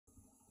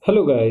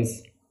Hello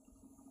guys,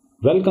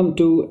 welcome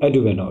to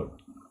EduVenor.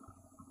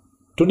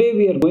 Today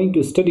we are going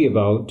to study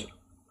about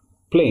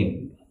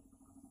plane.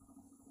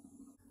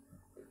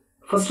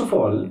 First of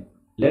all,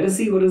 let us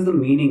see what is the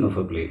meaning of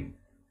a plane.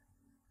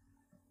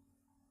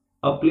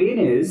 A plane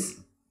is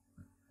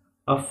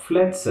a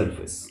flat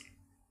surface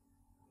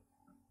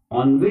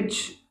on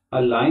which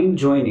a line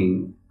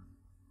joining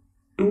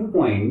two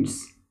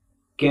points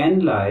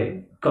can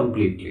lie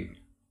completely.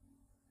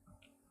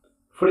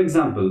 For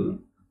example,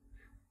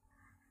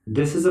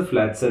 this is a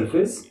flat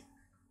surface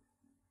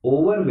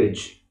over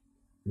which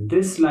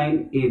this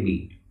line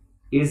AB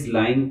is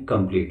lying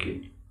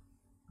completely.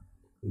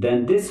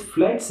 Then this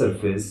flat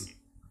surface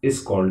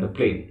is called a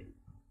plane.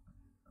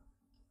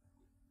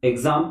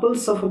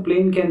 Examples of a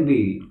plane can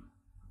be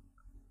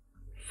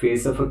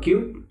face of a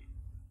cube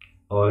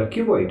or a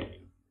cuboid.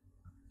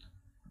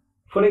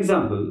 For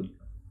example,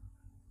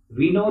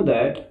 we know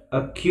that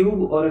a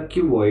cube or a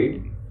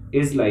cuboid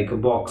is like a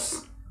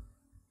box.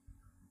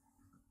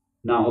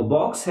 Now a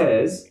box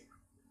has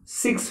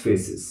 6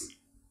 faces: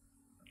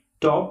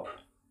 top,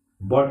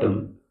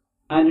 bottom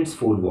and its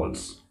 4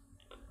 walls.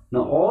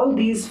 Now all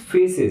these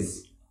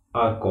faces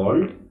are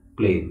called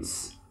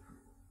planes.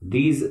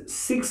 These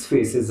 6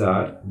 faces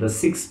are the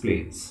 6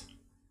 planes.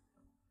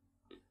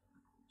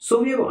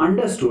 So we have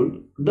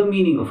understood the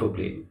meaning of a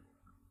plane.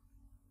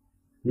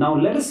 Now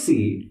let us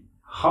see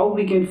how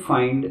we can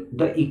find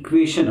the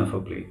equation of a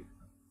plane.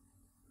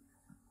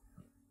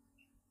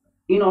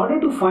 In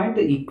order to find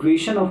the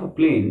equation of a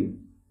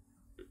plane,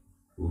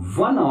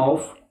 one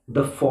of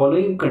the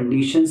following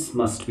conditions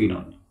must be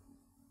known.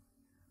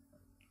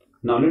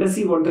 Now let us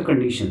see what the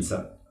conditions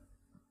are.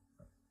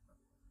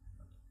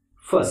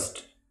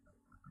 First,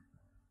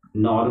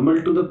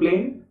 normal to the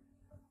plane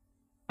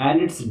and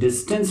its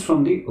distance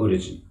from the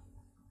origin.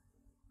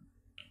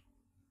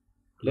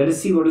 Let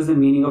us see what is the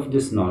meaning of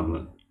this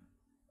normal.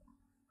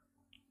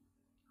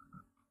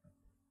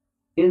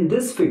 In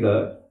this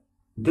figure,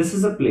 this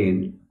is a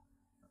plane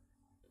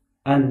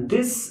and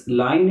this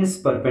line is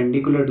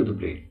perpendicular to the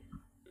plane.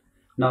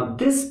 Now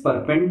this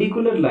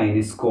perpendicular line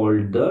is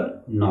called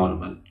the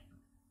normal.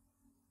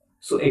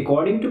 So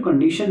according to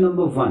condition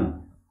number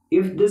 1,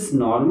 if this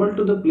normal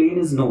to the plane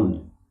is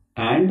known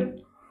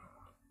and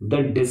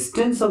the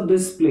distance of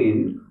this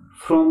plane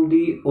from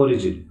the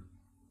origin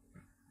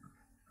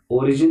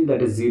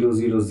that is 0,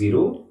 0,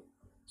 0.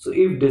 So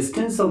if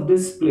distance of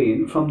this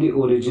plane from the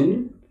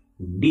origin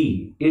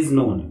D is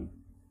known,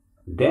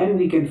 then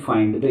we can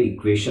find the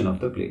equation of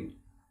the plane.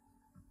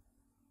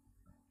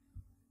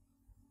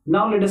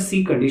 Now let us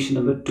see condition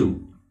number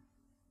 2.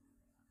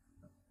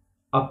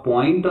 A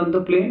point on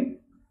the plane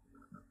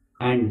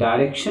and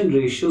direction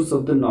ratios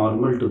of the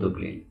normal to the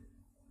plane.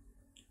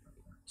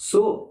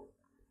 So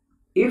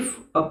if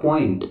a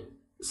point,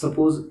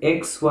 suppose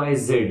x, y,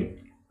 z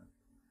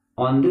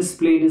on this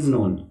plane is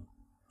known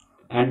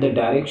and the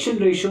direction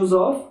ratios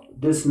of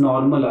this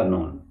normal are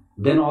known,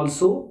 then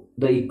also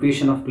the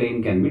equation of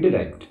plane can be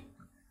derived.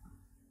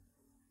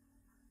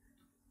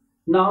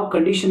 Now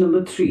condition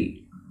number 3.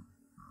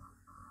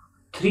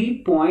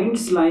 3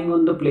 points lying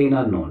on the plane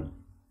are known.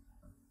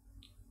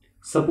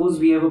 Suppose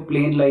we have a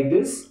plane like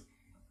this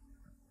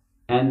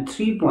and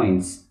 3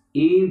 points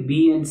A,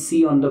 B and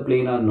C on the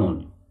plane are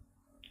known.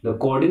 The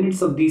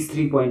coordinates of these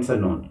 3 points are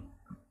known.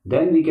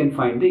 Then we can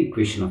find the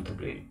equation of the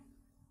plane.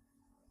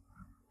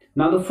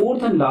 Now the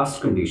fourth and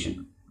last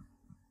condition.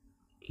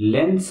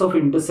 Lengths of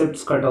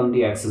intercepts cut on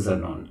the axis are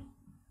known.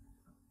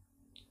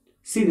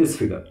 See this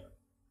figure.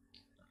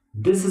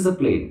 This is a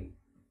plane.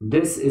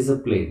 This is a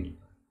plane.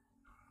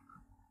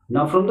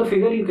 Now from the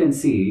figure you can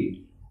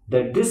see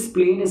that this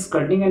plane is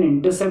cutting an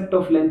intercept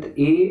of length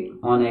A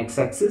on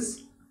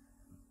x-axis,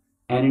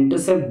 an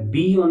intercept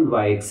B on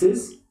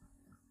y-axis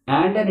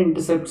and an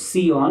intercept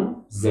C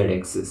on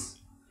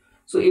z-axis.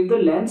 So if the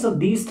lengths of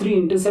these 3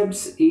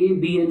 intercepts A,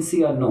 B and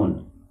C are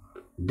known,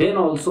 then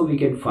also we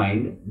can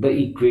find the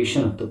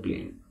equation of the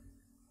plane.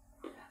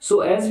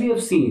 So as we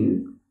have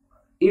seen,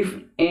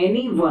 if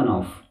any one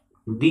of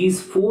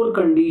these 4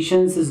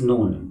 conditions is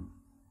known,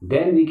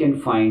 then we can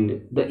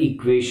find the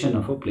equation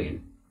of a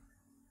plane.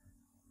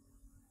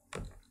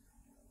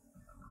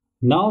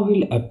 Now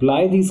we'll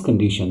apply these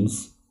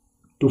conditions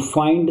to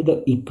find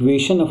the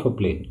equation of a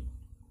plane.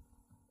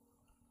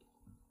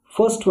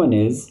 First one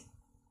is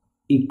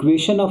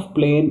equation of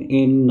plane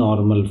in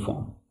normal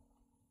form.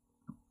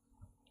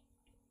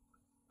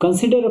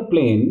 Consider a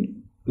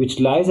plane which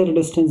lies at a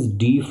distance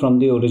d from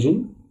the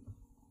origin.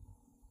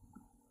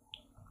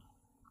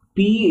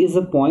 P is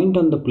a point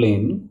on the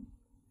plane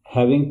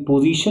having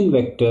position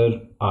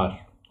vector r.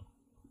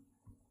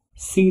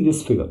 See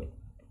this figure.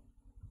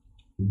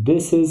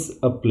 This is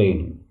a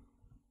plane.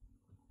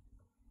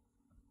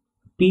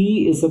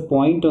 P is a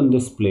point on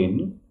this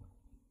plane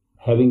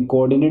having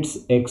coordinates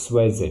x,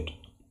 y, z.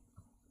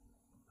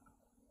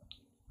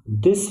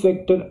 This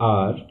vector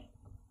r,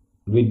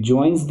 which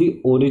joins the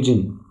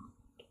origin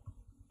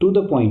to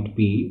the point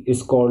P,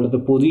 is called the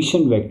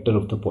position vector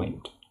of the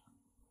point.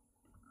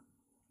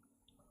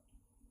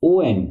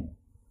 ON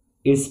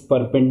is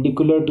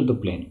perpendicular to the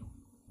plane.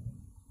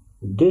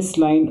 this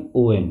line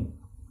ON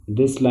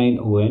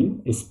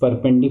is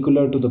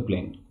perpendicular to the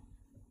plane.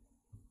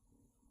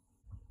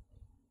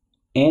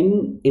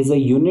 N is a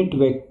unit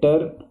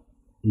vector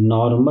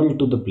normal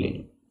to the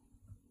plane.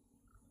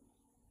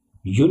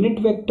 Unit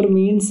vector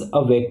means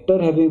a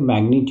vector having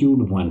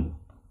magnitude 1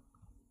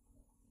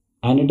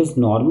 and it is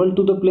normal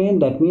to the plane.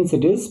 That means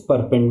it is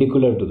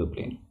perpendicular to the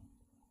plane.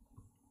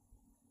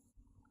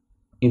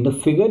 In the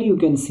figure you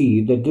can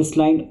see that this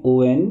line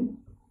ON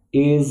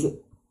is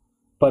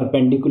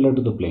perpendicular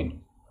to the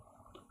plane.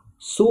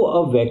 So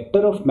a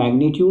vector of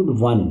magnitude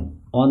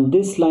 1 on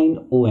this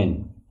line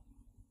ON,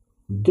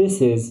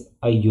 this is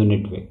a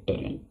unit vector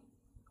N.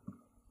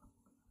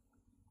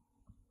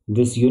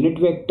 This unit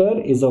vector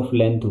is of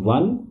length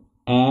 1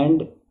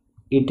 and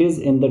it is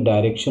in the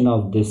direction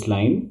of this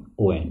line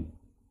ON.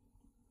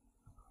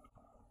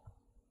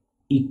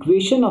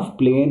 Equation of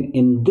plane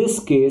in this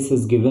case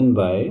is given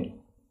by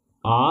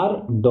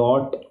r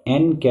dot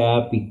n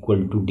cap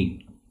equal to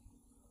d,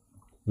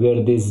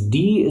 where this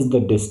d is the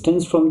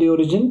distance from the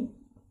origin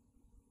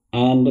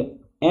and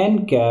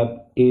n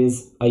cap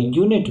is a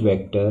unit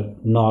vector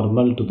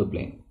normal to the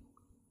plane.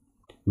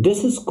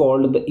 This is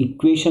called the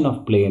equation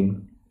of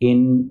plane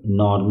in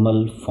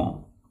normal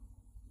form.